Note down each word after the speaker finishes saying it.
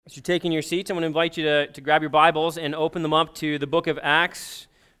As you're taking your seats, I want to invite you to grab your Bibles and open them up to the book of Acts,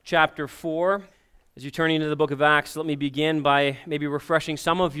 chapter 4. As you're turning into the book of Acts, let me begin by maybe refreshing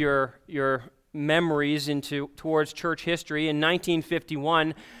some of your memories towards church history. In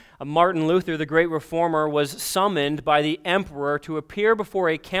 1951, Martin Luther, the great reformer, was summoned by the emperor to appear before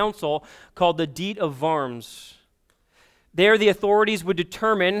a council called the Diet of Worms. There, the authorities would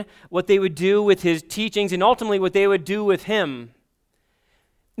determine what they would do with his teachings and ultimately what they would do with him.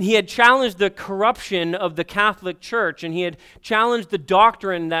 He had challenged the corruption of the Catholic Church, and he had challenged the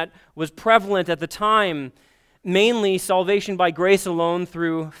doctrine that was prevalent at the time, mainly salvation by grace alone,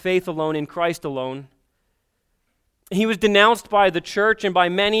 through faith alone, in Christ alone. He was denounced by the church and by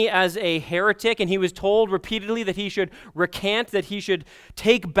many as a heretic, and he was told repeatedly that he should recant, that he should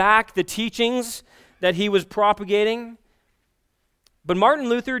take back the teachings that he was propagating. But Martin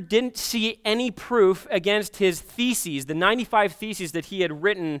Luther didn't see any proof against his theses, the 95 theses that he had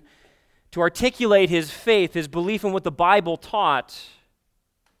written to articulate his faith, his belief in what the Bible taught.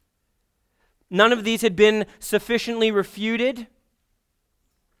 None of these had been sufficiently refuted.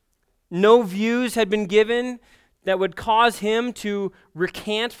 No views had been given that would cause him to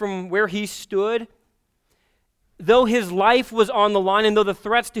recant from where he stood. Though his life was on the line and though the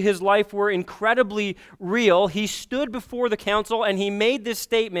threats to his life were incredibly real, he stood before the council and he made this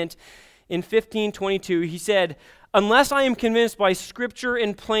statement in 1522. He said, "Unless I am convinced by Scripture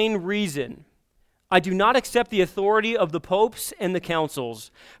and plain reason, I do not accept the authority of the popes and the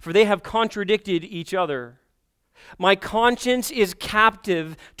councils, for they have contradicted each other. My conscience is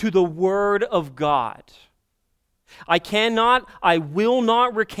captive to the word of God. I will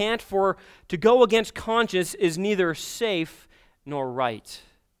not recant, for to go against conscience is neither safe nor right."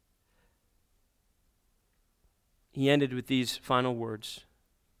 He ended with these final words: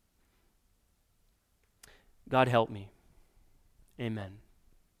 "God help me. Amen."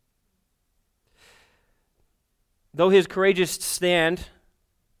 Though his courageous stand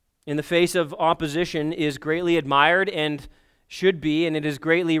in the face of opposition is greatly admired and should be, and it is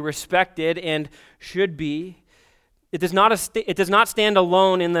greatly respected and should be, it does not stand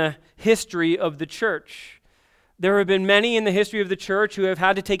alone in the history of the church. There have been many in the history of the church who have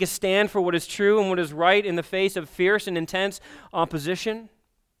had to take a stand for what is true and what is right in the face of fierce and intense opposition.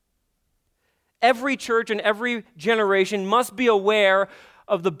 Every church and every generation must be aware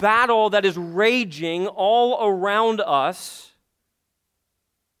of the battle that is raging all around us.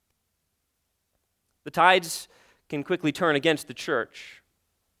 The tides can quickly turn against the church.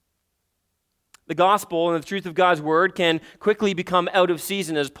 The gospel and the truth of God's word can quickly become out of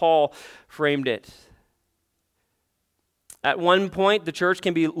season, as Paul framed it. At one point, the church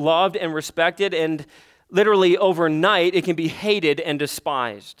can be loved and respected, and literally overnight, it can be hated and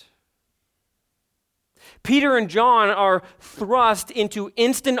despised. Peter and John are thrust into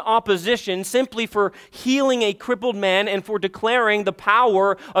instant opposition simply for healing a crippled man and for declaring the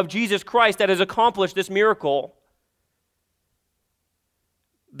power of Jesus Christ that has accomplished this miracle.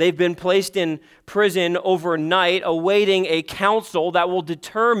 They've been placed in prison overnight, awaiting a council that will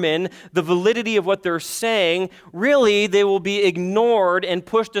determine the validity of what they're saying. Really, they will be ignored and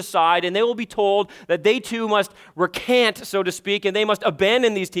pushed aside, and they will be told that they too must recant, so to speak, and they must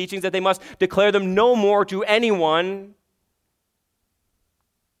abandon these teachings, that they must declare them no more to anyone.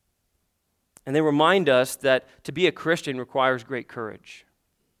 And they remind us that to be a Christian requires great courage.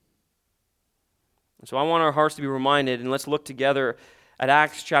 And so I want our hearts to be reminded, and let's look together at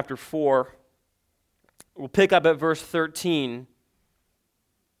Acts chapter 4. We'll pick up at verse 13.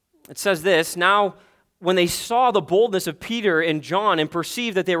 It says this: "Now, when they saw the boldness of Peter and John and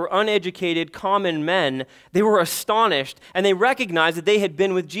perceived that they were uneducated common men, they were astonished, and they recognized that they had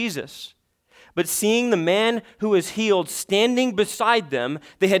been with Jesus. But seeing the man who was healed standing beside them,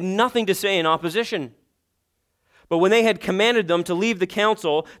 they had nothing to say in opposition. But when they had commanded them to leave the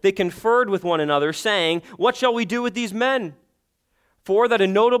council, they conferred with one another, saying, 'What shall we do with these men? For that a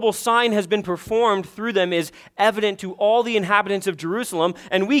notable sign has been performed through them is evident to all the inhabitants of Jerusalem,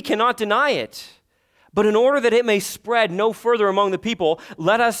 and we cannot deny it. But in order that it may spread no further among the people,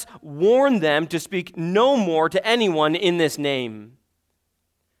 let us warn them to speak no more to anyone in this name.'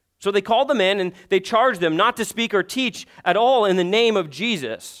 So they called them in, and they charged them not to speak or teach at all in the name of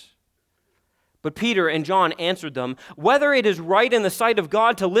Jesus. But Peter and John answered them, 'Whether it is right in the sight of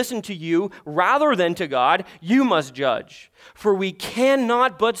God to listen to you rather than to God, you must judge. For we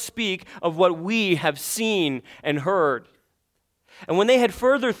cannot but speak of what we have seen and heard.' And when they had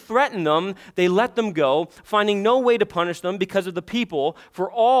further threatened them, they let them go, finding no way to punish them because of the people,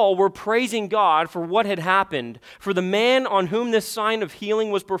 for all were praising God for what had happened. For the man on whom this sign of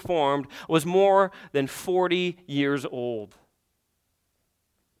healing was performed was more than 40 years old."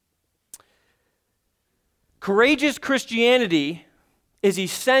 Courageous Christianity is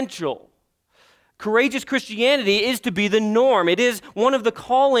essential. Courageous Christianity is to be the norm. It is one of the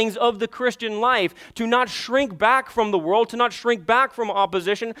callings of the Christian life, to not shrink back from the world, to not shrink back from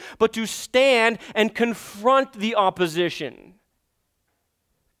opposition, but to stand and confront the opposition.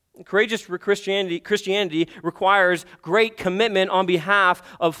 Courageous Christianity requires great commitment on behalf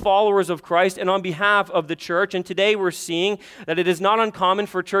of followers of Christ and on behalf of the church. And today we're seeing that it is not uncommon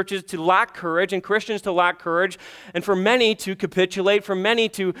for churches to lack courage and Christians to lack courage, and for many to capitulate, for many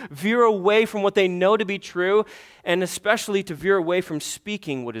to veer away from what they know to be true, and especially to veer away from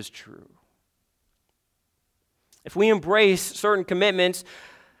speaking what is true. If we embrace certain commitments,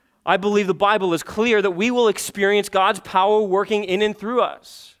 I believe the Bible is clear that we will experience God's power working in and through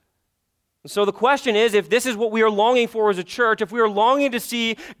us. So the question is, if this is what we are longing for as a church, if we are longing to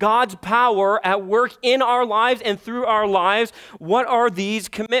see God's power at work in our lives and through our lives, what are these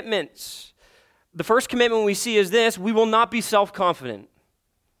commitments? The first commitment we see is this: we will not be self-confident.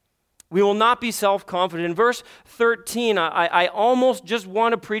 We will not be self-confident. In verse 13, I almost just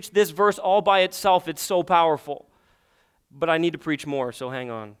want to preach this verse all by itself. It's so powerful. But I need to preach more, so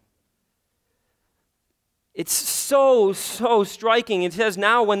hang on. It's so striking. It says,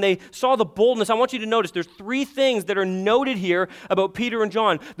 now when they saw the boldness, I want you to notice there's three things that are noted here about Peter and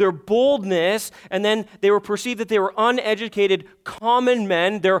John. Their boldness, and then they were perceived that they were uneducated common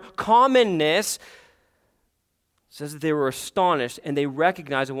men. Their commonness says that they were astonished, and they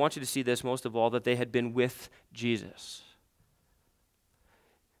recognized, I want you to see this most of all, that they had been with Jesus.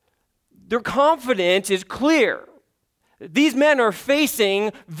 Their confidence is clear. These men are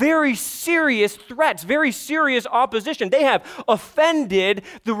facing very serious threats, very serious opposition. They have offended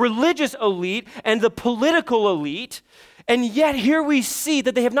the religious elite and the political elite, and yet here we see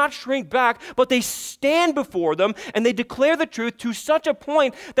that they have not shrink back, but they stand before them and they declare the truth to such a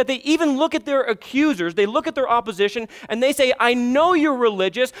point that they even look at their accusers, they look at their opposition, and they say, I know you're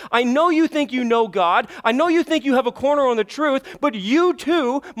religious, I know you think you know God, I know you think you have a corner on the truth, but you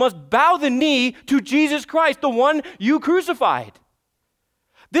too must bow the knee to Jesus Christ, the one you crucified.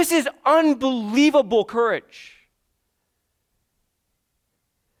 This is unbelievable courage.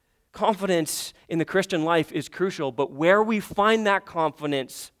 Confidence in the Christian life is crucial, but where we find that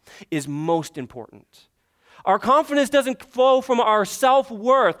confidence is most important. Our confidence doesn't flow from our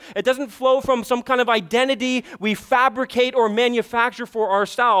self-worth. It doesn't flow from some kind of identity we fabricate or manufacture for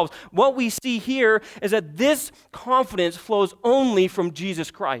ourselves. What we see here is that this confidence flows only from Jesus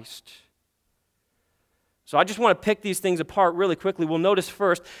Christ. So I just want to pick these things apart really quickly. We'll notice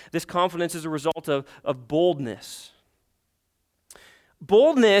first, this confidence is a result of boldness.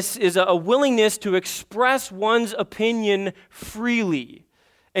 Boldness is a willingness to express one's opinion freely.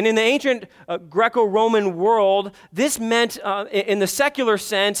 And in the ancient Greco-Roman world, this meant, in the secular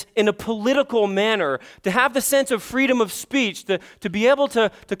sense, in a political manner, to have the sense of freedom of speech, to be able to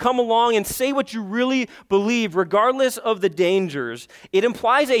come along and say what you really believe, regardless of the dangers. It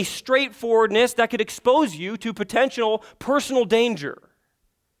implies a straightforwardness that could expose you to potential personal danger.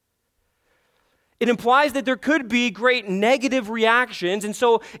 It implies that there could be great negative reactions, and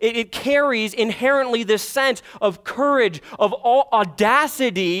so it carries inherently this sense of courage, of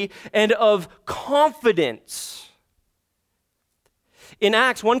audacity, and of confidence. In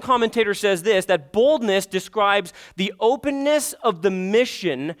Acts, one commentator says this, that boldness describes the openness of the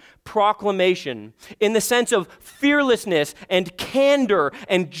mission proclamation in the sense of fearlessness and candor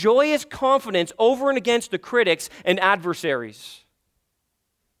and joyous confidence over and against the critics and adversaries.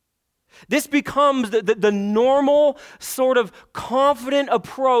 This becomes the normal sort of confident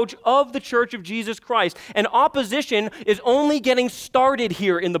approach of the Church of Jesus Christ. And opposition is only getting started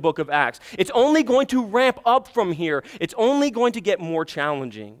here in the book of Acts. It's only going to ramp up from here. It's only going to get more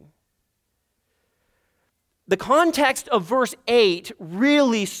challenging. The context of verse 8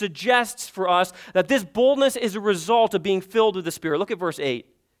 really suggests for us that this boldness is a result of being filled with the Spirit. Look at verse 8.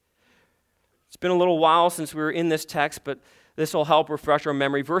 It's been a little while since we were in this text, but this will help refresh our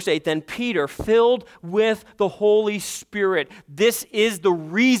memory. Verse 8, then Peter, filled with the Holy Spirit. This is the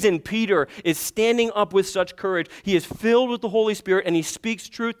reason Peter is standing up with such courage. He is filled with the Holy Spirit and he speaks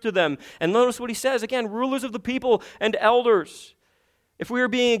truth to them. And notice what he says, again, rulers of the people and elders. If we are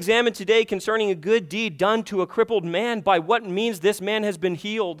being examined today concerning a good deed done to a crippled man, by what means this man has been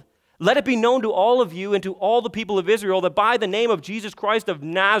healed, let it be known to all of you and to all the people of Israel that by the name of Jesus Christ of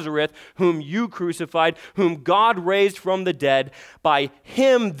Nazareth, whom you crucified, whom God raised from the dead, by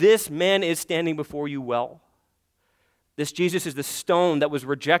him this man is standing before you well. This Jesus is the stone that was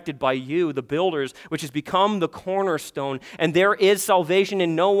rejected by you, the builders, which has become the cornerstone. And there is salvation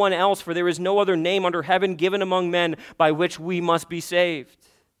in no one else, for there is no other name under heaven given among men by which we must be saved.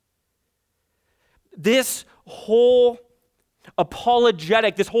 This whole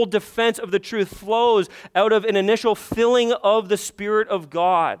apologetic, this whole defense of the truth flows out of an initial filling of the Spirit of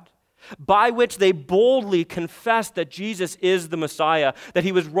God, by which they boldly confessed that Jesus is the Messiah, that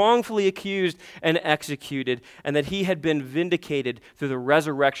he was wrongfully accused and executed, and that he had been vindicated through the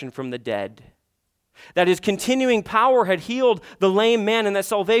resurrection from the dead. That his continuing power had healed the lame man, and that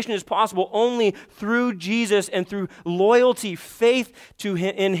salvation is possible only through Jesus and through loyalty, faith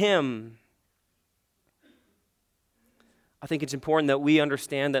in him. I think it's important that we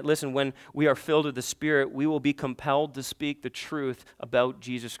understand that, listen, when we are filled with the Spirit, we will be compelled to speak the truth about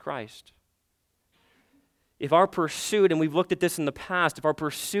Jesus Christ. If our pursuit, and we've looked at this in the past, if our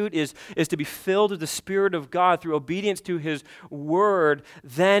pursuit is to be filled with the Spirit of God through obedience to his word,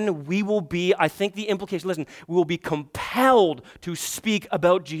 then we will be, I think the implication, listen, we will be compelled to speak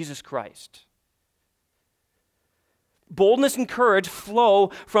about Jesus Christ. Boldness and courage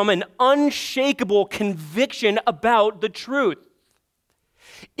flow from an unshakable conviction about the truth.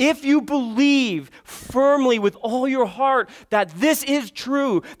 If you believe firmly with all your heart that this is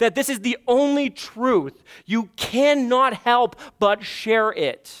true, that this is the only truth, you cannot help but share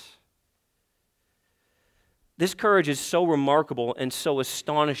it. This courage is so remarkable and so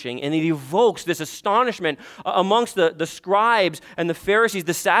astonishing, and it evokes this astonishment amongst the scribes and the Pharisees,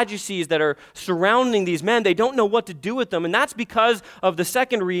 the Sadducees that are surrounding these men. They don't know what to do with them, and that's because of the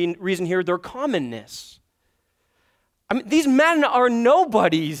second reason here, their commonness. I mean, these men are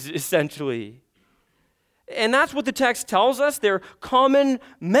nobodies, essentially. And that's what the text tells us. They're common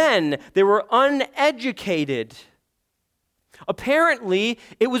men. They were uneducated. Apparently,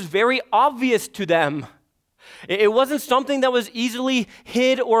 it was very obvious to them. It wasn't something that was easily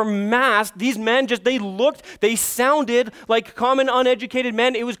hid or masked. These men they looked, they sounded like common uneducated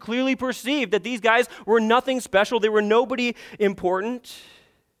men. It was clearly perceived that these guys were nothing special. They were nobody important.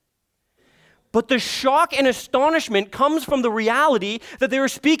 But the shock and astonishment comes from the reality that they were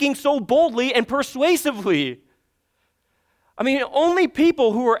speaking so boldly and persuasively. I mean, only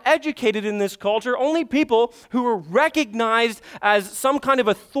people who were educated in this culture, only people who were recognized as some kind of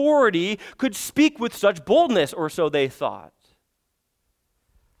authority could speak with such boldness, or so they thought.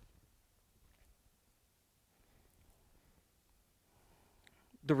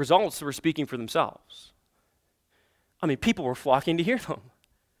 The results were speaking for themselves. I mean, people were flocking to hear them.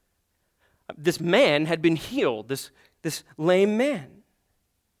 This man had been healed, this lame man.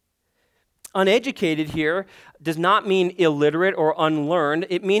 Uneducated here does not mean illiterate or unlearned.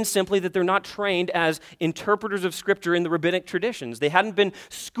 It means simply that they're not trained as interpreters of Scripture in the rabbinic traditions. They hadn't been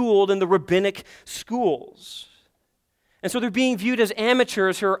schooled in the rabbinic schools. And so they're being viewed as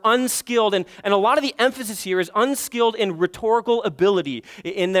amateurs who are unskilled, and a lot of the emphasis here is unskilled in rhetorical ability,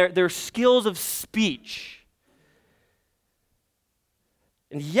 in their skills of speech.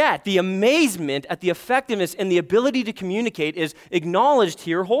 And yet, the amazement at the effectiveness and the ability to communicate is acknowledged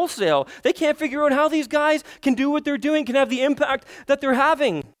here wholesale. They can't figure out how these guys can do what they're doing, can have the impact that they're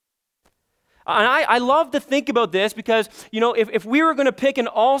having. And I love to think about this because, if we were going to pick an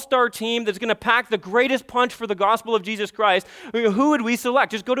all-star team that's going to pack the greatest punch for the gospel of Jesus Christ, who would we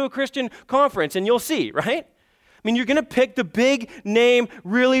select? Just go to a Christian conference and you'll see, right? I mean, you're going to pick the big name,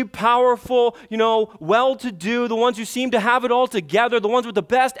 really powerful, well-to-do, the ones who seem to have it all together, the ones with the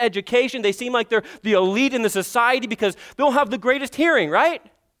best education. They seem like they're the elite in the society because they'll have the greatest hearing, right?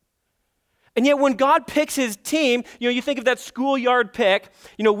 And yet when God picks his team, you think of that schoolyard pick,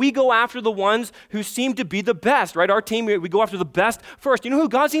 we go after the ones who seem to be the best, right? Our team, we go after the best first. You know who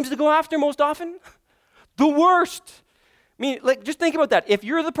God seems to go after most often? The worst. I mean, just think about that. If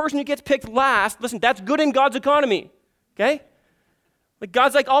you're the person who gets picked last, listen, that's good in God's economy, okay?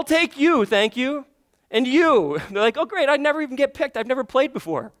 God's like, I'll take you, thank you, and you. They're like, oh, great, I'd never even get picked. I've never played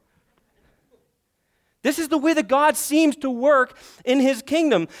before. This is the way that God seems to work in his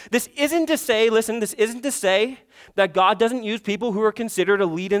kingdom. This isn't to say that God doesn't use people who are considered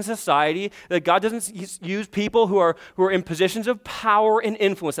elite in society, that God doesn't use people who are in positions of power and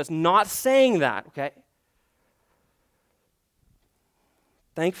influence. That's not saying that, okay?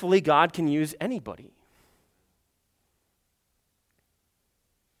 Thankfully, God can use anybody.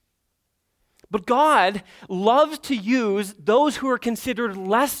 But God loves to use those who are considered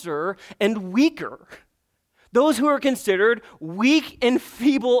lesser and weaker. Those who are considered weak and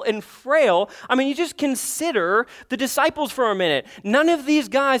feeble and frail. I mean, you just consider the disciples for a minute. None of these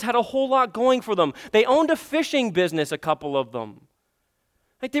guys had a whole lot going for them. They owned a fishing business, a couple of them.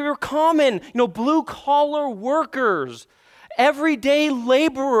 They were common, blue-collar workers. Everyday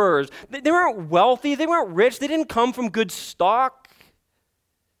laborers. They weren't wealthy. They weren't rich. They didn't come from good stock.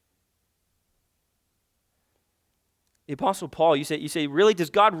 The Apostle Paul, you say, really, does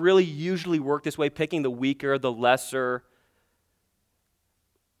God really usually work this way, picking the weaker, the lesser?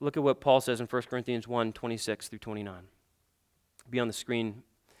 Look at what Paul says in 1 Corinthians 1, 26 through 29. It'll be on the screen.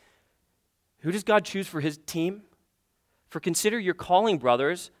 Who does God choose for his team? For consider your calling,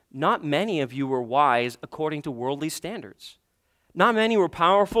 brothers. Not many of you were wise according to worldly standards. Not many were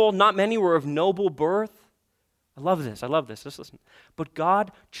powerful. Not many were of noble birth. I love this. Just listen. But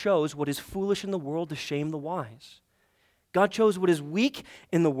God chose what is foolish in the world to shame the wise. God chose what is weak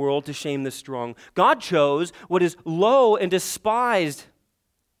in the world to shame the strong. God chose what is low and despised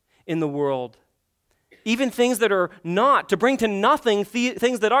in the world, even things that are not, to bring to nothing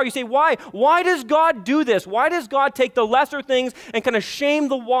things that are. You say, why? Why does God do this? Why does God take the lesser things and kind of shame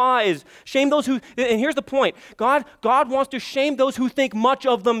the wise? Shame those who, and here's the point. God wants to shame those who think much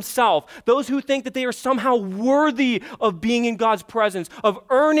of themselves, those who think that they are somehow worthy of being in God's presence, of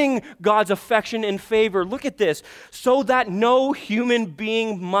earning God's affection and favor. Look at this. So that no human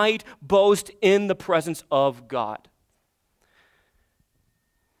being might boast in the presence of God.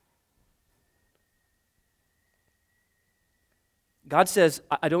 God says,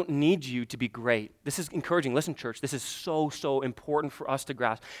 I don't need you to be great. This is encouraging. Listen, church, this is so important for us to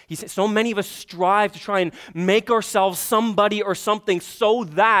grasp. He says, so many of us strive to try and make ourselves somebody or something so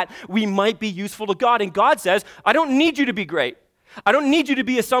that we might be useful to God. And God says, I don't need you to be great. I don't need you to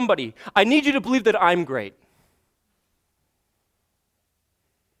be a somebody. I need you to believe that I'm great.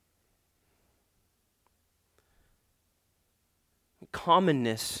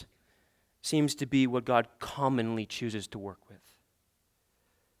 Commonness seems to be what God commonly chooses to work with.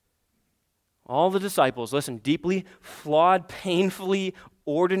 All the disciples, listen, deeply flawed, painfully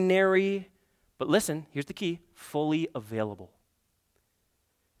ordinary, but listen, here's the key, fully available.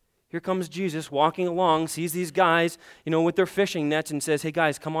 Here comes Jesus walking along, sees these guys, with their fishing nets and says, hey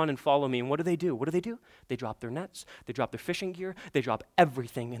guys, come on and follow me. And what do? They drop their nets, they drop their fishing gear, they drop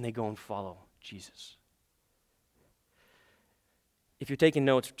everything and they go and follow Jesus. If you're taking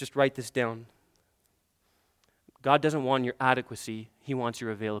notes, just write this down. God doesn't want your adequacy, he wants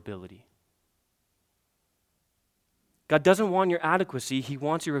your availability. God doesn't want your adequacy, he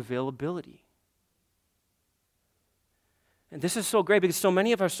wants your availability. And this is so great because so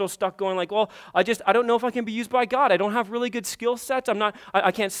many of us are so stuck going like, well, I don't know if I can be used by God. I don't have really good skill sets.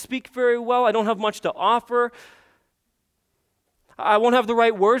 I can't speak very well. I don't have much to offer. I won't have the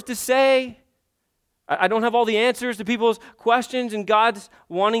right words to say. I don't have all the answers to people's questions, and God's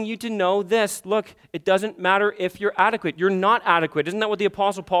wanting you to know this. Look, it doesn't matter if you're adequate. You're not adequate. Isn't that what the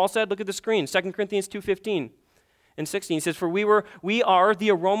Apostle Paul said? Look at the screen, 2 Corinthians 2:15. And 16, he says, for we are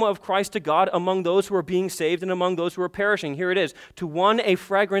the aroma of Christ to God among those who are being saved and among those who are perishing. Here it is. To one, a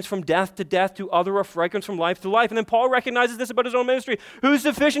fragrance from death to death. To other, a fragrance from life to life. And then Paul recognizes this about his own ministry. Who's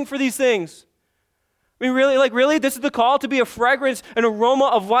sufficient for these things? I mean, really? This is the call to be a fragrance, an aroma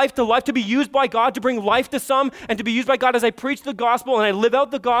of life, to be used by God, to bring life to some, and to be used by God as I preach the gospel and I live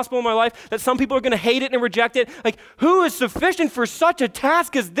out the gospel in my life, that some people are going to hate it and reject it. Like, who is sufficient for such a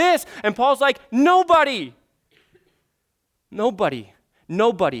task as this? And Paul's like, nobody.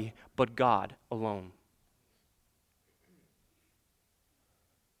 Nobody but God alone.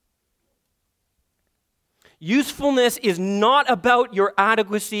 Usefulness is not about your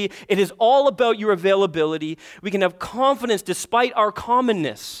adequacy. It is all about your availability. We can have confidence despite our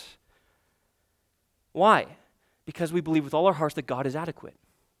commonness. Why? Because we believe with all our hearts that God is adequate.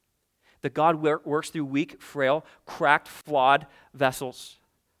 That God works through weak, frail, cracked, flawed vessels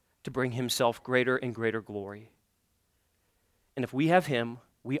to bring himself greater and greater glory. And if we have him,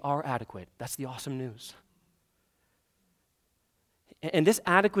 we are adequate. That's the awesome news. And this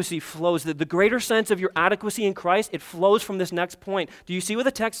adequacy flows, the greater sense of your adequacy in Christ, it flows from this next point. Do you see what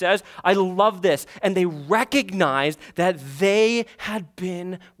the text says? I love this. And they recognized that they had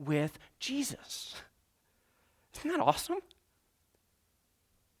been with Jesus. Isn't that awesome?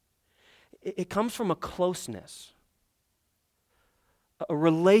 It comes from a closeness, a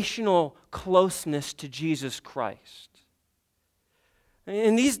relational closeness to Jesus Christ.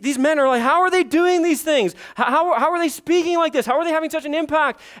 And these men are like, how are they doing these things? How are they speaking like this? How are they having such an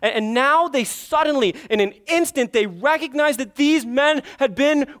impact? And now they suddenly, in an instant, they recognize that these men had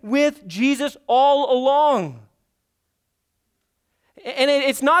been with Jesus all along. And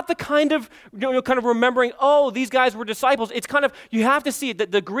it's not the kind of, kind of remembering, oh, these guys were disciples. It's kind of, you have to see it,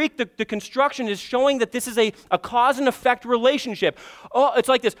 that the Greek, the construction is showing that this is a cause and effect relationship. Oh, it's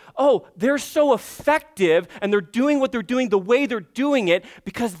like this, oh, they're so effective and they're doing what they're doing the way they're doing it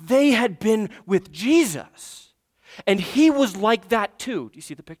because they had been with Jesus. And he was like that too. Do you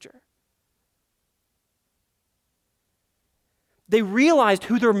see the picture? They realized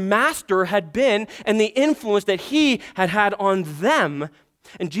who their master had been and the influence that he had had on them.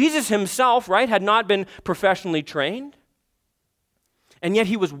 And Jesus himself, right, had not been professionally trained. And yet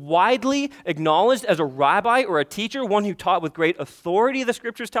he was widely acknowledged as a rabbi or a teacher, one who taught with great authority, the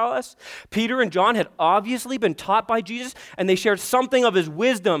scriptures tell us. Peter and John had obviously been taught by Jesus, and they shared something of his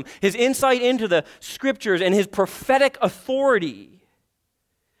wisdom, his insight into the scriptures, and his prophetic authority.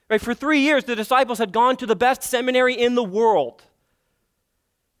 Right? For 3 years, the disciples had gone to the best seminary in the world.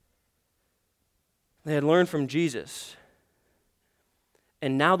 They had learned from Jesus.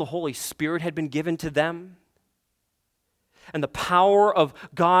 And now the Holy Spirit had been given to them. And the power of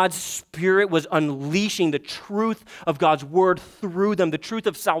God's Spirit was unleashing the truth of God's Word through them, the truth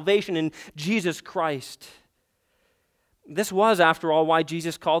of salvation in Jesus Christ. This was, after all, why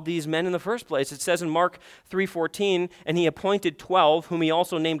Jesus called these men in the first place. It says in Mark 3:14, and he appointed 12, whom he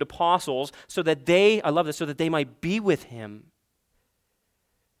also named apostles, so that they, I love this, so that they might be with him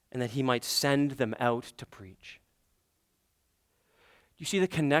and that he might send them out to preach. You see the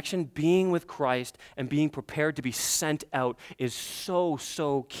connection? Being with Christ and being prepared to be sent out is so,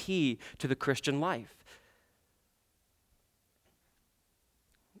 so key to the Christian life.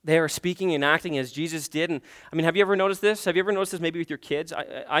 They are speaking and acting as Jesus did. And I mean, have you ever noticed this? Have you ever noticed this maybe with your kids?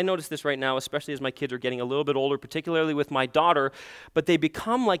 I notice this right now, especially as my kids are getting a little bit older, particularly with my daughter, but they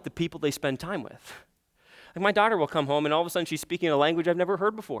become like the people they spend time with. Like my daughter will come home and all of a sudden she's speaking a language I've never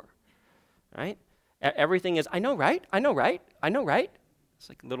heard before, right? Everything is, I know, right? I know, right? I know, right? It's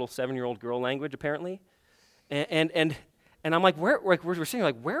like little 7-year-old girl language, apparently. And I'm like, we're saying,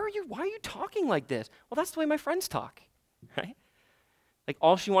 like, where are you? Why are you talking like this? Well, that's the way my friends talk, right? Like,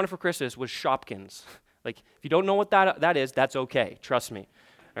 all she wanted for Christmas was Shopkins. Like, if you don't know what that is, that's okay. Trust me.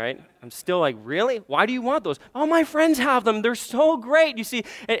 All right? I'm still like, really? Why do you want those? Oh, my friends have them. They're so great. You see,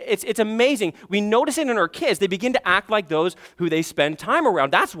 it's amazing. We notice it in our kids. They begin to act like those who they spend time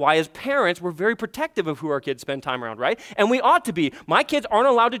around. That's why, as parents, we're very protective of who our kids spend time around, right? And we ought to be. My kids aren't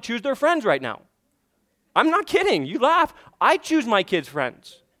allowed to choose their friends right now. I'm not kidding. You laugh. I choose my kids'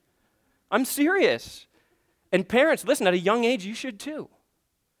 friends. I'm serious. And parents, listen, at a young age, you should too.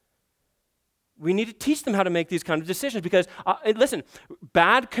 We need to teach them how to make these kind of decisions because, listen,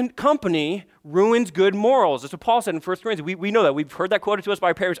 bad company ruins good morals. That's what Paul said in 1 Corinthians. We know that. We've heard that quoted to us by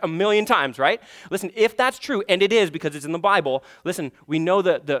our parents a million times, right? Listen, if that's true, and it is because it's in the Bible, listen, we know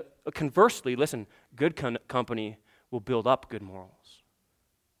that conversely, listen, good company will build up good morals.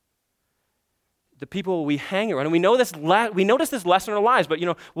 The people we hang around, and we know this. We notice this less in our lives, but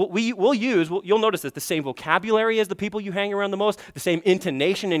you'll notice this: the same vocabulary as the people you hang around the most, the same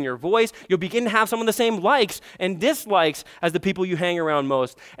intonation in your voice. You'll begin to have some of the same likes and dislikes as the people you hang around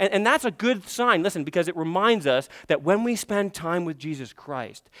most, and that's a good sign. Listen, because it reminds us that when we spend time with Jesus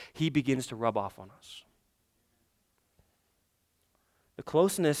Christ, He begins to rub off on us. The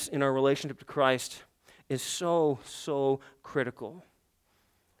closeness in our relationship to Christ is so, so critical.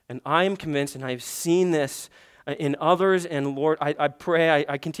 And I am convinced, and I've seen this in others, and Lord, I pray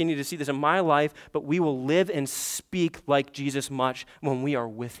I continue to see this in my life, but we will live and speak like Jesus much when we are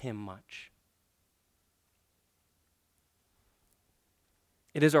with Him much.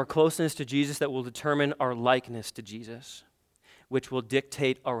 It is our closeness to Jesus that will determine our likeness to Jesus, which will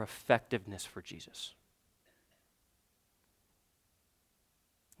dictate our effectiveness for Jesus.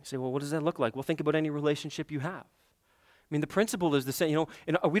 You say, well, what does that look like? Well, think about any relationship you have. I mean, the principle is the same.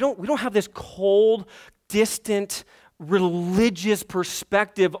 We don't have this cold, distant, religious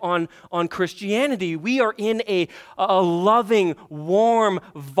perspective on Christianity. We are in a loving, warm,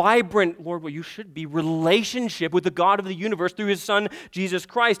 vibrant, Lord, what you should be, relationship with the God of the universe through His Son, Jesus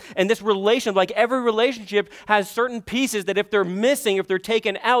Christ. And this relationship, like every relationship, has certain pieces that if they're missing, if they're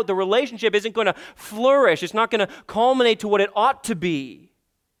taken out, the relationship isn't going to flourish. It's not going to culminate to what it ought to be.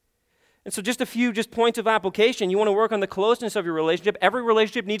 And so just a few points of application. You want to work on the closeness of your relationship. Every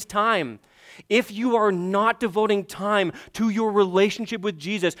relationship needs time. If you are not devoting time to your relationship with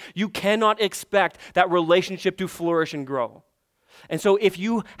Jesus, you cannot expect that relationship to flourish and grow. And so if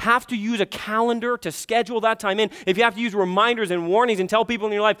you have to use a calendar to schedule that time in, if you have to use reminders and warnings and tell people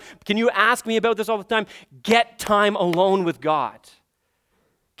in your life, can you ask me about this all the time? Get time alone with God.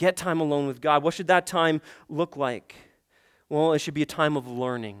 Get time alone with God. What should that time look like? Well, it should be a time of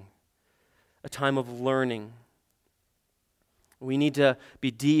learning. A time of learning. We need to be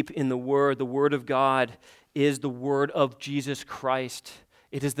deep in the Word. The Word of God is the Word of Jesus Christ.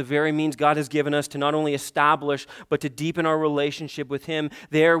 It is the very means God has given us to not only establish, but to deepen our relationship with Him.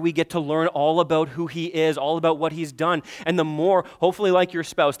 There we get to learn all about who He is, all about what He's done. And the more, hopefully like your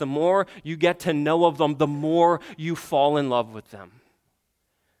spouse, the more you get to know of them, the more you fall in love with them.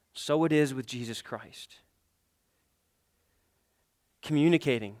 So it is with Jesus Christ.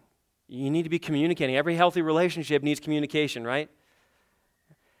 communicating. You need to be communicating. Every healthy relationship needs communication, right?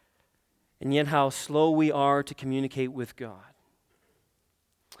 And yet how slow we are to communicate with God.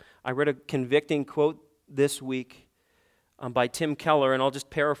 I read a convicting quote this week by Tim Keller, and I'll just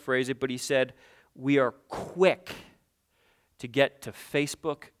paraphrase it, but he said, "We are quick to get to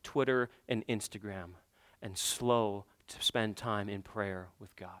Facebook, Twitter, and Instagram, and slow to spend time in prayer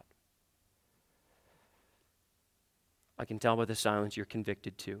with God." I can tell by the silence you're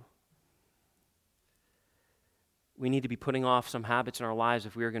convicted too. We need to be putting off some habits in our lives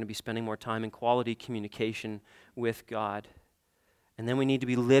if we are going to be spending more time in quality communication with God. And then we need to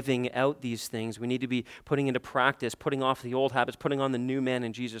be living out these things. We need to be putting into practice, putting off the old habits, putting on the new man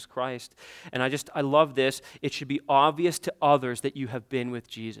in Jesus Christ. And I love this. It should be obvious to others that you have been with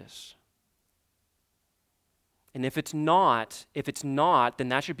Jesus. And if it's not, then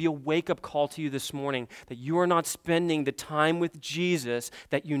that should be a wake-up call to you this morning that you are not spending the time with Jesus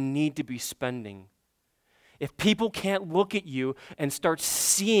that you need to be spending. If people can't look at you and start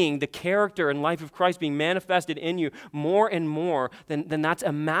seeing the character and life of Christ being manifested in you more and more, then that's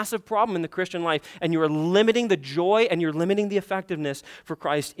a massive problem in the Christian life. And you are limiting the joy and you're limiting the effectiveness for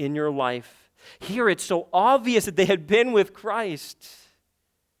Christ in your life. Here it's so obvious that they had been with Christ.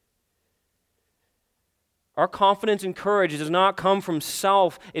 Our confidence and courage does not come from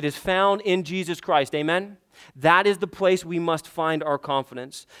self. It is found in Jesus Christ. Amen? That is the place we must find our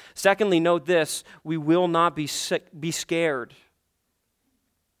confidence. Secondly, note this, we will not be scared.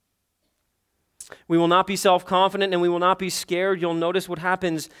 We will not be self-confident and we will not be scared. You'll notice what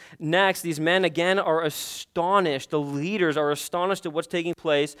happens next. These men again are astonished. The leaders are astonished at what's taking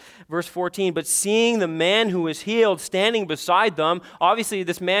place. Verse 14, but seeing the man who was healed standing beside them, obviously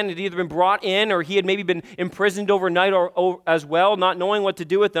this man had either been brought in or he had maybe been imprisoned overnight or as well, not knowing what to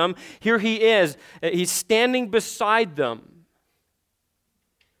do with them. Here he is. He's standing beside them.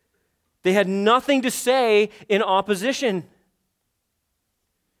 They had nothing to say in opposition.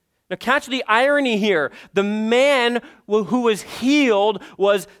 Now catch the irony here. The man who was healed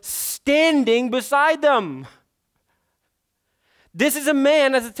was standing beside them. This is a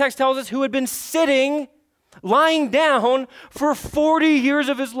man, as the text tells us, who had been sitting, lying down for 40 years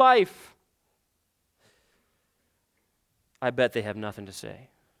of his life. I bet they have nothing to say.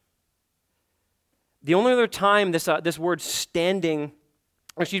 The only other time this word standing,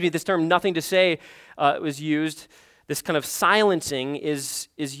 this term nothing to say was used, this kind of silencing is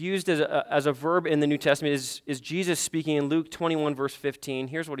used as a verb in the New Testament, is Jesus speaking in Luke 21, verse 15.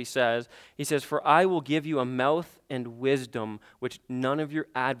 Here's what he says. He says, "For I will give you a mouth and wisdom which none of your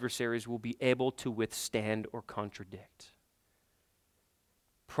adversaries will be able to withstand or contradict."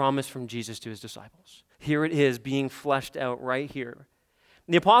 Promise from Jesus to his disciples. Here it is being fleshed out right here.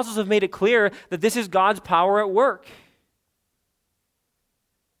 And the apostles have made it clear that this is God's power at work.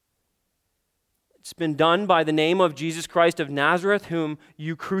 It's been done by the name of Jesus Christ of Nazareth, whom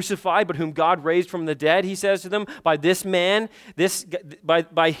you crucified, but whom God raised from the dead, he says to them. By this man,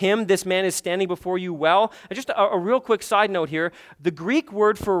 by him, this man is standing before you well. And just a real quick side note here. The Greek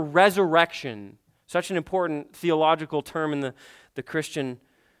word for resurrection, such an important theological term in the Christian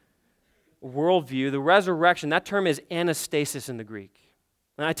worldview, the resurrection, that term is anastasis in the Greek.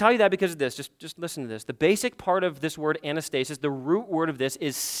 And I tell you that because of this. Just listen to this. The basic part of this word anastasis, the root word of this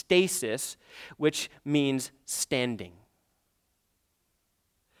is stasis, which means standing.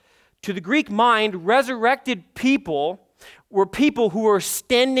 To the Greek mind, resurrected people were people who were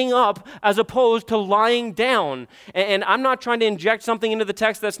standing up as opposed to lying down. And I'm not trying to inject something into the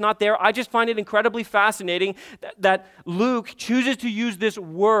text that's not there. I just find it incredibly fascinating that Luke chooses to use this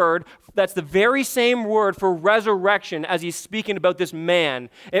word that's the very same word for resurrection as he's speaking about this man.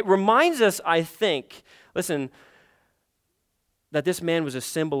 It reminds us, I think, listen, that this man was a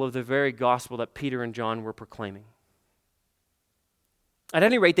symbol of the very gospel that Peter and John were proclaiming. At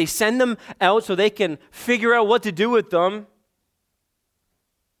any rate, they send them out so they can figure out what to do with them.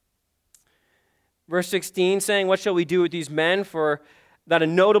 Verse 16 saying, "What shall we do with these men? For that a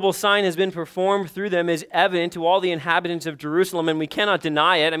notable sign has been performed through them is evident to all the inhabitants of Jerusalem," and we cannot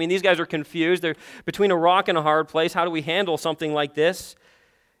deny it. I mean, these guys are confused. They're between a rock and a hard place. How do we handle something like this?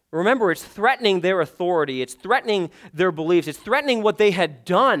 Remember, it's threatening their authority. It's threatening their beliefs. It's threatening what they had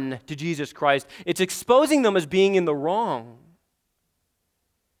done to Jesus Christ. It's exposing them as being in the wrong.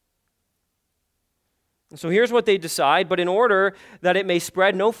 So here's what they decide, but in order that it may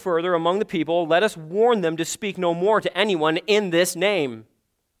spread no further among the people, let us warn them to speak no more to anyone in this name.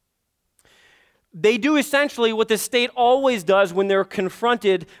 They do essentially what the state always does when they're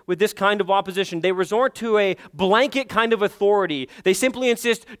confronted with this kind of opposition. They resort to a blanket kind of authority. They simply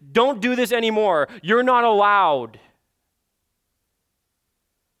insist, don't do this anymore. You're not allowed.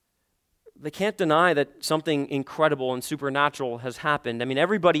 they can't deny that something incredible and supernatural has happened. I mean,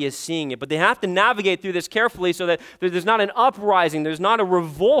 everybody is seeing it, but they have to navigate through this carefully so that there's not an uprising, there's not a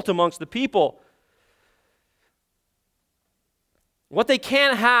revolt amongst the people. What they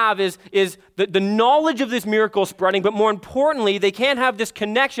can't have is the knowledge of this miracle spreading, but more importantly, they can't have this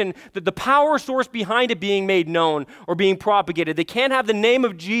connection, that the power source behind it being made known or being propagated. They can't have the name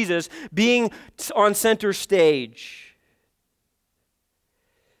of Jesus being on center stage.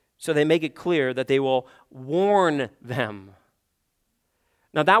 So they make it clear that they will warn them.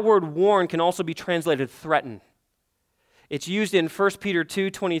 Now that word warn can also be translated threaten. It's used in 1 Peter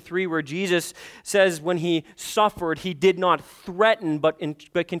 2:23 where Jesus says when he suffered, he did not threaten but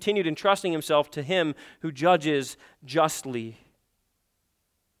continued entrusting himself to him who judges justly.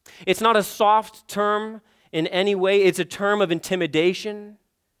 It's not a soft term in any way. It's a term of intimidation.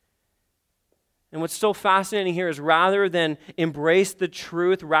 And what's so fascinating here is rather than embrace the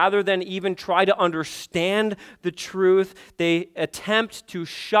truth, rather than even try to understand the truth, they attempt to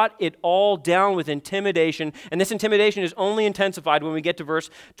shut it all down with intimidation. And this intimidation is only intensified when we get to verse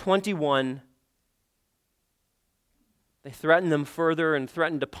 21. They threaten them further and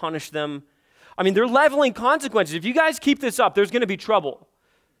threaten to punish them. I mean, they're leveling consequences. If you guys keep this up, there's going to be trouble.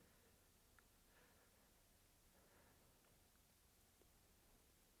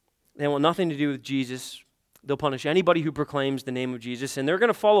 They want nothing to do with Jesus. They'll punish anybody who proclaims the name of Jesus. And they're going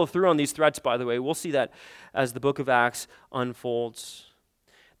to follow through on these threats, by the way. We'll see that as the book of Acts unfolds.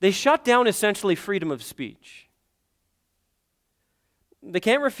 They shut down essentially freedom of speech. They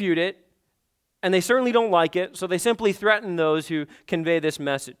can't refute it, and they certainly don't like it, so they simply threaten those who convey this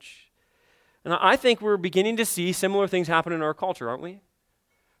message. And I think we're beginning to see similar things happen in our culture, aren't we?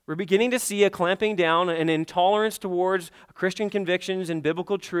 We're beginning to see a clamping down, an intolerance towards Christian convictions and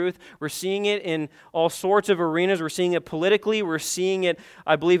biblical truth. We're seeing it in all sorts of arenas. We're seeing it politically. We're seeing it,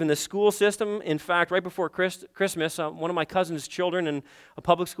 I believe, in the school system. In fact, right before Christmas, one of my cousin's children in a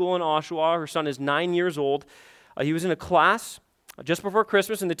public school in Oshawa, her son is 9 years old. He was in a class just before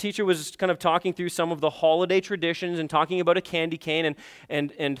Christmas, and the teacher was kind of talking through some of the holiday traditions and talking about a candy cane,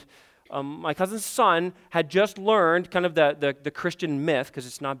 and my cousin's son had just learned kind of the Christian myth, because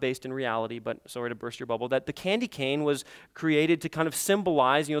it's not based in reality, but sorry to burst your bubble, that the candy cane was created to kind of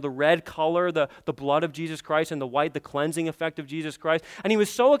symbolize, the red color, the blood of Jesus Christ, and the white, the cleansing effect of Jesus Christ. And he was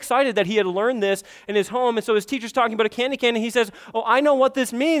so excited that he had learned this in his home, and so his teacher's talking about a candy cane, and he says, "Oh, I know what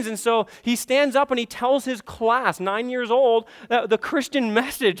this means." And so he stands up and he tells his class, 9 years old, the Christian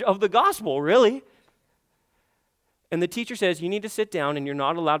message of the gospel, really. And the teacher says, you need to sit down and you're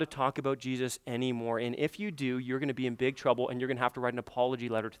not allowed to talk about Jesus anymore. And if you do, you're going to be in big trouble and you're going to have to write an apology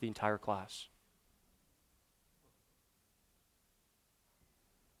letter to the entire class.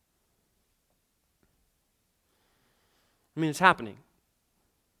 I mean, it's happening.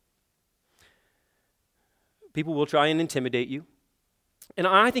 People will try and intimidate you. And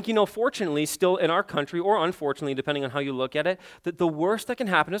I think, fortunately, still in our country, or unfortunately, depending on how you look at it, that the worst that can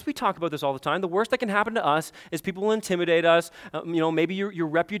happen, as we talk about this all the time, the worst that can happen to us is people will intimidate us. Maybe your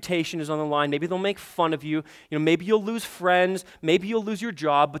reputation is on the line. Maybe they'll make fun of you. Maybe you'll lose friends. Maybe you'll lose your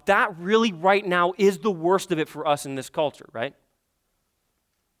job. But that really, right now, is the worst of it for us in this culture, right?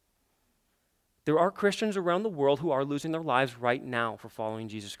 There are Christians around the world who are losing their lives right now for following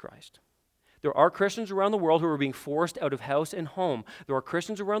Jesus Christ. There are Christians around the world who are being forced out of house and home. There are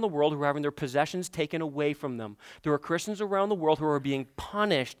Christians around the world who are having their possessions taken away from them. There are Christians around the world who are being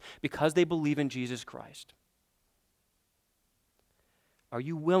punished because they believe in Jesus Christ. Are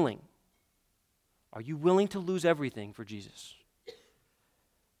you willing? Are you willing to lose everything for Jesus?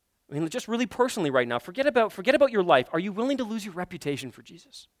 I mean, just really personally right now, forget about your life. Are you willing to lose your reputation for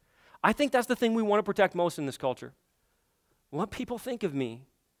Jesus? I think that's the thing we want to protect most in this culture. What people think of me.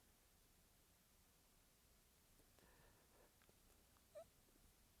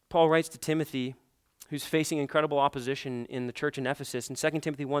 Paul writes to Timothy, who's facing incredible opposition in the church in Ephesus. In 2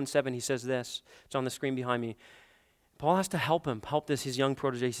 Timothy 1:7, he says this. It's on the screen behind me. Paul has to help his young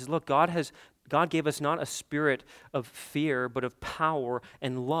protege. He says, look, God gave us not a spirit of fear, but of power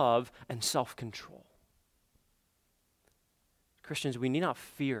and love and self-control. Christians, we need not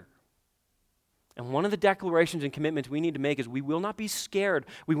fear. And one of the declarations and commitments we need to make is we will not be scared.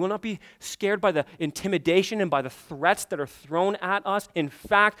 We will not be scared by the intimidation and by the threats that are thrown at us. In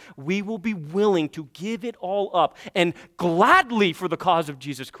fact, we will be willing to give it all up and gladly for the cause of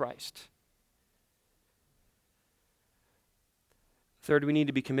Jesus Christ. Third, we need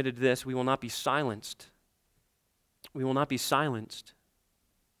to be committed to this. We will not be silenced. We will not be silenced.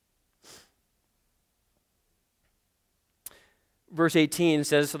 Verse 18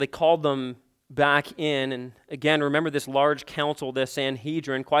 says, so they called them back in, and again, remember this large council, this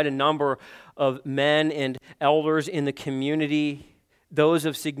Sanhedrin, quite a number of men and elders in the community, those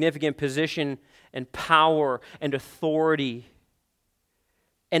of significant position and power and authority.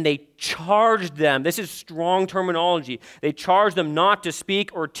 And they charged them, this is strong terminology, they charged them not to speak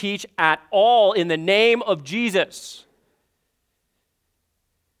or teach at all in the name of Jesus.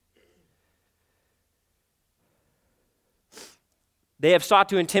 They have sought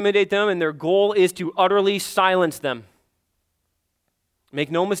to intimidate them, and their goal is to utterly silence them.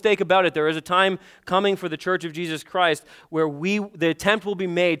 Make no mistake about it, there is a time coming for the Church of Jesus Christ where the attempt will be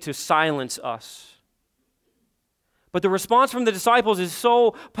made to silence us. But the response from the disciples is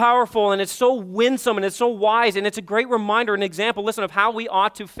so powerful, and it's so winsome, and it's so wise, and it's a great reminder, an example, listen, of how we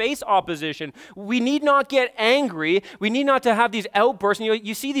ought to face opposition. We need not get angry. We need not to have these outbursts. And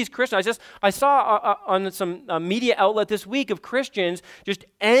you see these Christians. I saw on some media outlet this week of Christians just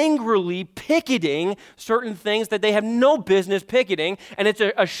angrily picketing certain things that they have no business picketing, and it's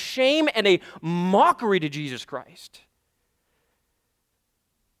a shame and a mockery to Jesus Christ.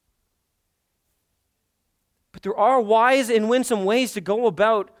 But there are wise and winsome ways to go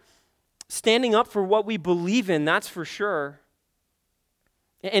about standing up for what we believe in, that's for sure.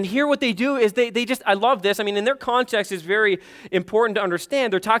 And here what they do is they just, I love this. I mean, in their context is very important to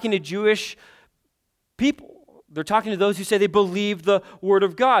understand. They're talking to Jewish people. They're talking to those who say they believe the Word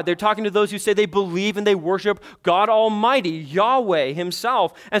of God. They're talking to those who say they believe and they worship God Almighty, Yahweh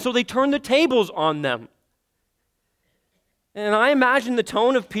Himself. And so they turn the tables on them. And I imagine the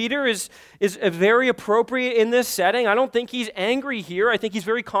tone of Peter is very appropriate in this setting. I don't think he's angry here. I think he's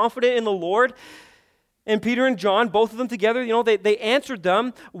very confident in the Lord. And Peter and John, both of them together, they answered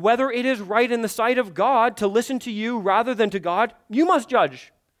them, whether it is right in the sight of God to listen to you rather than to God, you must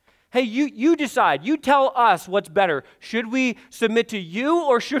judge. Hey, you decide. You tell us what's better. Should we submit to you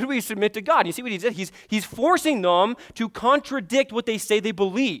or should we submit to God? You see what he did? He's forcing them to contradict what they say they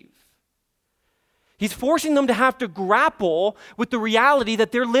believe. He's forcing them to have to grapple with the reality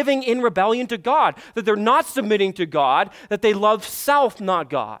that they're living in rebellion to God, that they're not submitting to God, that they love self, not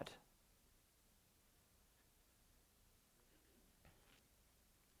God.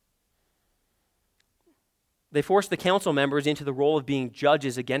 They force the council members into the role of being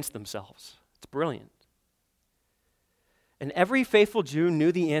judges against themselves. It's brilliant. And every faithful Jew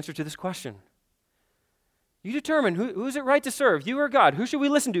knew the answer to this question. You determine who is it right to serve, you or God? Who should we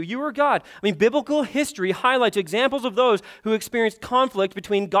listen to, you or God? I mean, biblical history highlights examples of those who experienced conflict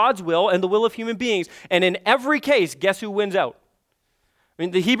between God's will and the will of human beings. And in every case, guess who wins out? I mean,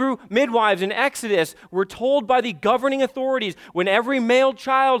 the Hebrew midwives in Exodus were told by the governing authorities, when every male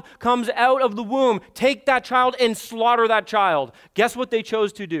child comes out of the womb, take that child and slaughter that child. Guess what they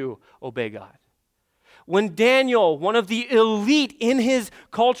chose to do? Obey God. When Daniel, one of the elite in his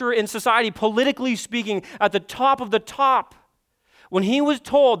culture and society, politically speaking, at the top of the top, when he was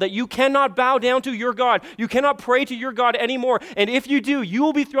told that you cannot bow down to your God, you cannot pray to your God anymore, and if you do, you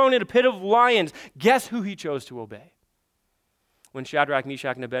will be thrown in a pit of lions, guess who he chose to obey? When Shadrach,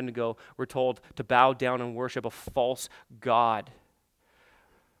 Meshach, and Abednego were told to bow down and worship a false god,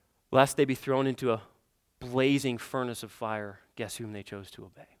 lest they be thrown into a blazing furnace of fire, guess whom they chose to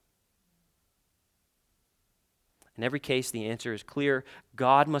obey? In every case, the answer is clear.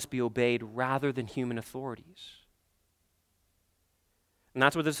 God must be obeyed rather than human authorities. And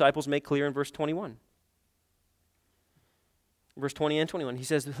that's what the disciples make clear in verse 21. Verse 20 and 21, he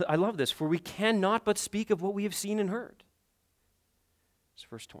says, I love this, for we cannot but speak of what we have seen and heard. It's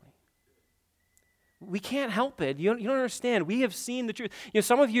verse 20. We can't help it. You don't understand. We have seen the truth.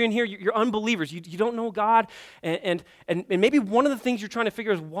 Some of you in here, you're unbelievers. You don't know God. And maybe one of the things you're trying to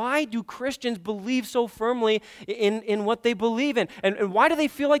figure is, why do Christians believe so firmly in what they believe in? And why do they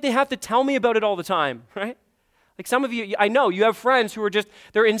feel like they have to tell me about it all the time, right? Like some of you, I know you have friends who are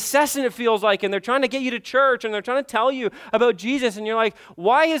they're incessant, it feels like, and they're trying to get you to church, and they're trying to tell you about Jesus, and you're like,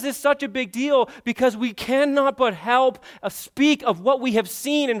 why is this such a big deal? Because we cannot but help speak of what we have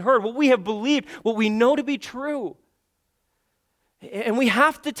seen and heard, what we have believed, what we know to be true. And we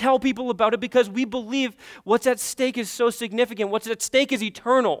have to tell people about it because we believe what's at stake is so significant. What's at stake is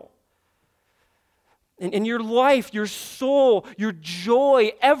eternal. And your life, your soul, your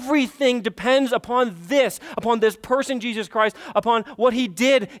joy, everything depends upon this person, Jesus Christ, upon what he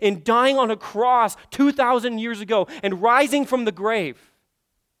did in dying on a cross 2,000 years ago and rising from the grave.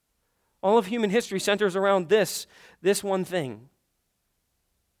 All of human history centers around this one thing.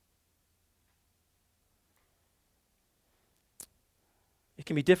 It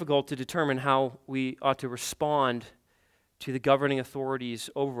can be difficult to determine how we ought to respond to the governing authorities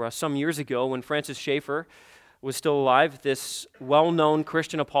over us. Some years ago, when Francis Schaeffer was still alive, this well-known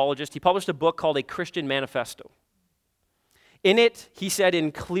Christian apologist, he published a book called A Christian Manifesto. In it, he said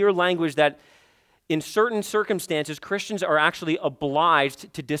in clear language that in certain circumstances, Christians are actually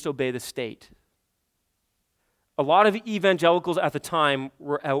obliged to disobey the state. A lot of evangelicals at the time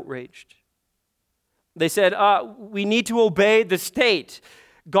were outraged. They said, we need to obey the state.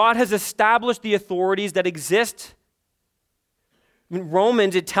 God has established the authorities that exist. In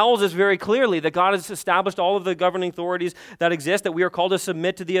Romans, it tells us very clearly that God has established all of the governing authorities that exist, that we are called to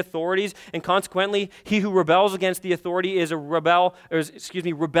submit to the authorities, and consequently, he who rebels against the authority is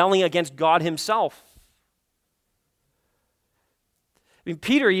rebelling against God himself.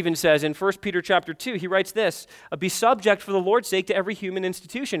 Peter even says in 1 Peter chapter 2, he writes this, be subject for the Lord's sake to every human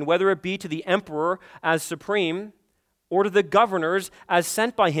institution, whether it be to the emperor as supreme, or to the governors as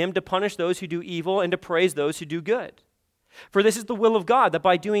sent by him to punish those who do evil and to praise those who do good. For this is the will of God, that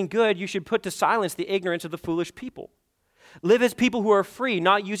by doing good you should put to silence the ignorance of the foolish people. Live as people who are free,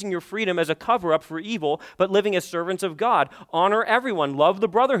 not using your freedom as a cover-up for evil, but living as servants of God. Honor everyone, love the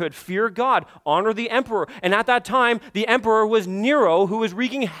brotherhood, fear God, honor the emperor. And at that time, the emperor was Nero, who was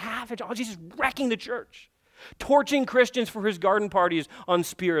wreaking havoc. Oh, Jesus, wrecking the church, torching Christians for his garden parties on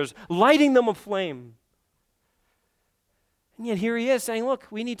spears, lighting them aflame. And yet here he is saying, look,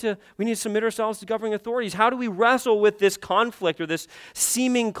 we need to submit ourselves to governing authorities. How do we wrestle with this conflict or this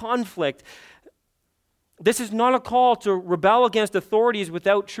seeming conflict? This is not a call to rebel against authorities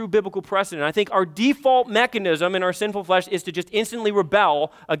without true biblical precedent. I think our default mechanism in our sinful flesh is to just instantly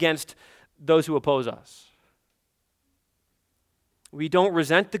rebel against those who oppose us. We don't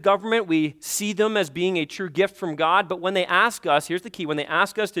resent the government. We see them as being a true gift from God. But when they ask us, here's the key, when they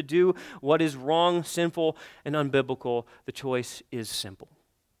ask us to do what is wrong, sinful, and unbiblical, the choice is simple.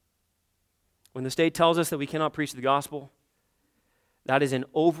 When the state tells us that we cannot preach the gospel, that is an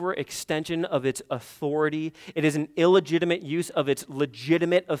overextension of its authority. It is an illegitimate use of its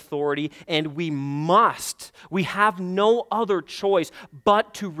legitimate authority, and we have no other choice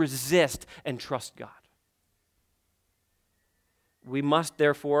but to resist and trust God. We must,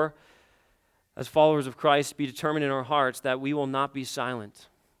 therefore, as followers of Christ, be determined in our hearts that we will not be silent.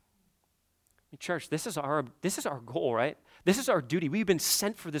 Church, this is our goal, right? This is our duty. We've been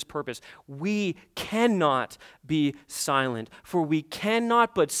sent for this purpose. We cannot be silent, for we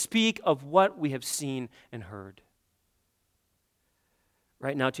cannot but speak of what we have seen and heard.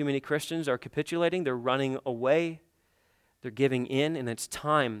 Right now, too many Christians are capitulating. They're running away. They're giving in, and it's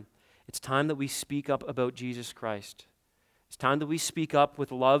time. It's time that we speak up about Jesus Christ. It's time that we speak up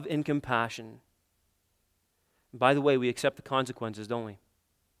with love and compassion. And by the way, we accept the consequences, don't we?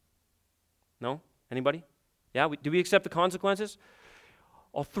 No? Anybody? Yeah? Do we accept the consequences?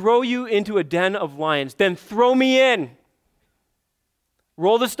 I'll throw you into a den of lions. Then throw me in.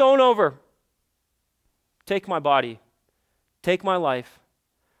 Roll the stone over. Take my body. Take my life.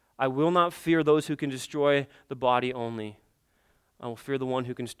 I will not fear those who can destroy the body only. I will fear the one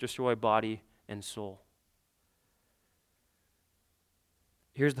who can destroy body and soul.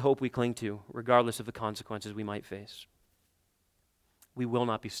 Here's the hope we cling to, regardless of the consequences we might face. We will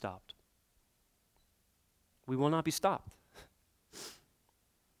not be stopped. We will not be stopped.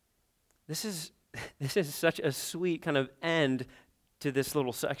 This is such a sweet kind of end to this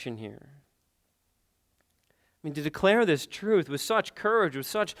little section here. I mean, to declare this truth with such courage, with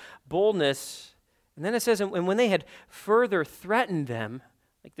such boldness, and then it says, and when they had further threatened them,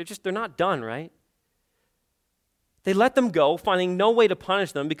 like they're not done, right? They let them go, finding no way to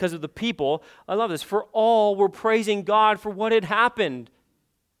punish them because of the people. I love this. For all were praising God for what had happened.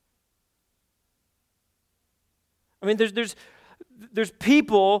 I mean, there's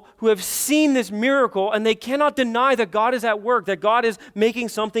people who have seen this miracle, and they cannot deny that God is at work, that God is making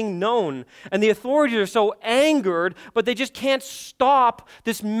something known. And the authorities are so angered, but they just can't stop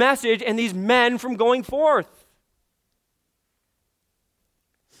this message and these men from going forth.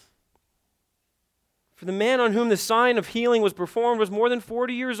 For the man on whom the sign of healing was performed was more than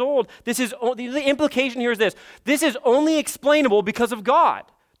 40 years old. The implication here is this. This is only explainable because of God,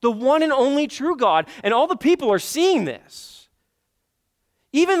 the one and only true God. And all the people are seeing this.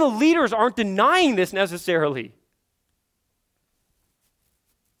 Even the leaders aren't denying this necessarily.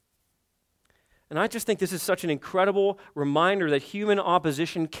 And I just think this is such an incredible reminder that human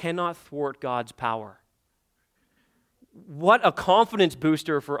opposition cannot thwart God's power. What a confidence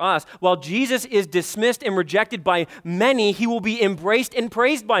booster for us. While Jesus is dismissed and rejected by many, he will be embraced and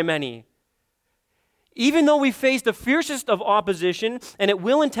praised by many. Even though we face the fiercest of opposition, and it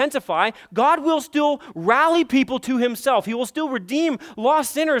will intensify, God will still rally people to himself. He will still redeem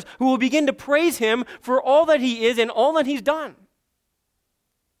lost sinners who will begin to praise him for all that he is and all that he's done.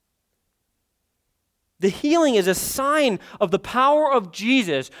 The healing is a sign of the power of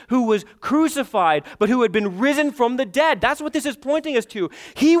Jesus, who was crucified, but who had been risen from the dead. That's what this is pointing us to.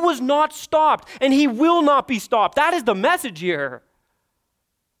 He was not stopped, and he will not be stopped. That is the message here.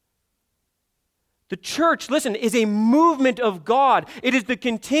 The church, listen, is a movement of God. It is the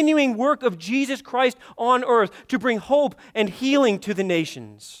continuing work of Jesus Christ on earth to bring hope and healing to the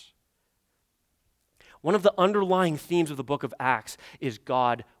nations. One of the underlying themes of the book of Acts is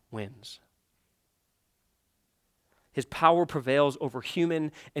God wins. His power prevails over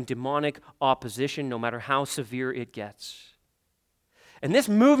human and demonic opposition, no matter how severe it gets. And this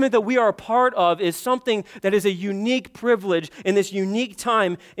movement that we are a part of is something that is a unique privilege in this unique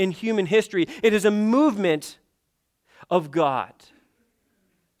time in human history. It is a movement of God.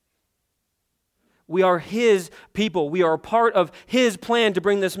 We are his people. We are a part of his plan to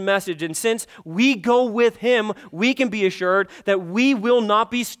bring this message. And since we go with him, we can be assured that we will not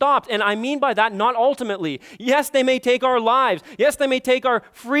be stopped. And I mean by that, not ultimately. Yes, they may take our lives. Yes, they may take our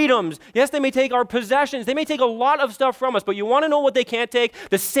freedoms. Yes, they may take our possessions. They may take a lot of stuff from us. But you want to know what they can't take?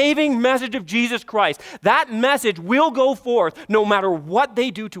 The saving message of Jesus Christ. That message will go forth no matter what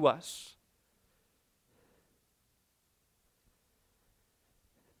they do to us.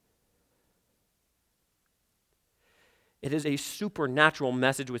 It is a supernatural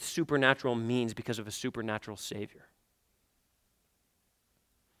message with supernatural means because of a supernatural Savior.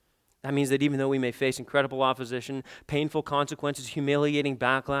 That means that even though we may face incredible opposition, painful consequences, humiliating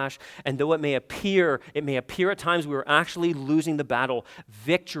backlash, and though it may appear at times we are actually losing the battle,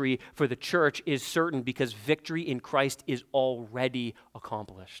 victory for the church is certain because victory in Christ is already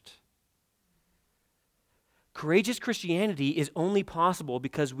accomplished. Courageous Christianity is only possible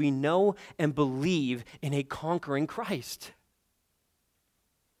because we know and believe in a conquering Christ.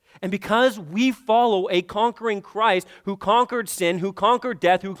 And because we follow a conquering Christ who conquered sin, who conquered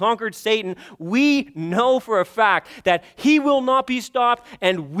death, who conquered Satan, we know for a fact that he will not be stopped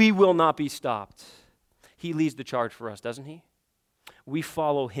and we will not be stopped. He leads the charge for us, doesn't he? We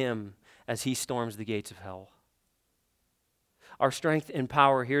follow him as he storms the gates of hell. Our strength and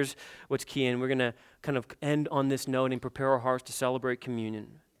power, here's what's key, and we're going to kind of end on this note and prepare our hearts to celebrate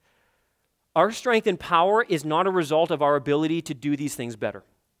communion. Our strength and power is not a result of our ability to do these things better.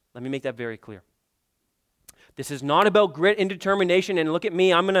 Let me make that very clear. This is not about grit and determination, and look at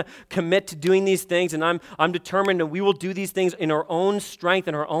me, I'm going to commit to doing these things, and I'm determined, and we will do these things in our own strength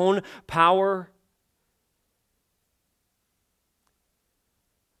and our own power.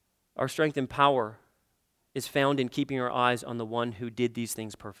 Our strength and power is found in keeping our eyes on the one who did these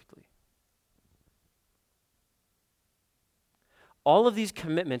things perfectly. All of these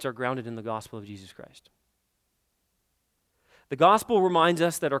commitments are grounded in the gospel of Jesus Christ. The gospel reminds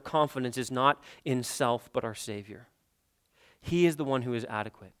us that our confidence is not in self, but our Savior. He is the one who is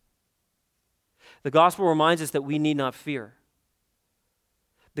adequate. The gospel reminds us that we need not fear.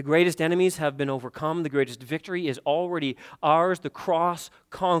 The greatest enemies have been overcome. The greatest victory is already ours. The cross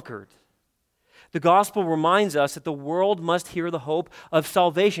conquered. The gospel reminds us that the world must hear the hope of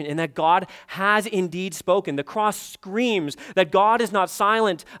salvation and that God has indeed spoken. The cross screams that God is not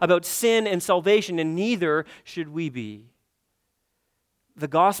silent about sin and salvation, and neither should we be. The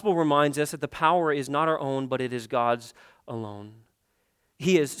gospel reminds us that the power is not our own, but it is God's alone.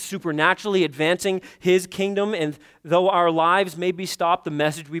 He is supernaturally advancing his kingdom, and though our lives may be stopped, the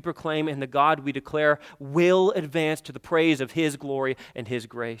message we proclaim and the God we declare will advance to the praise of his glory and his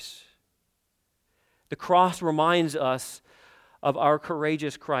grace. The cross reminds us of our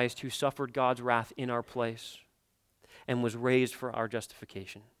courageous Christ who suffered God's wrath in our place and was raised for our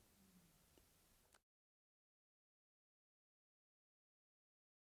justification.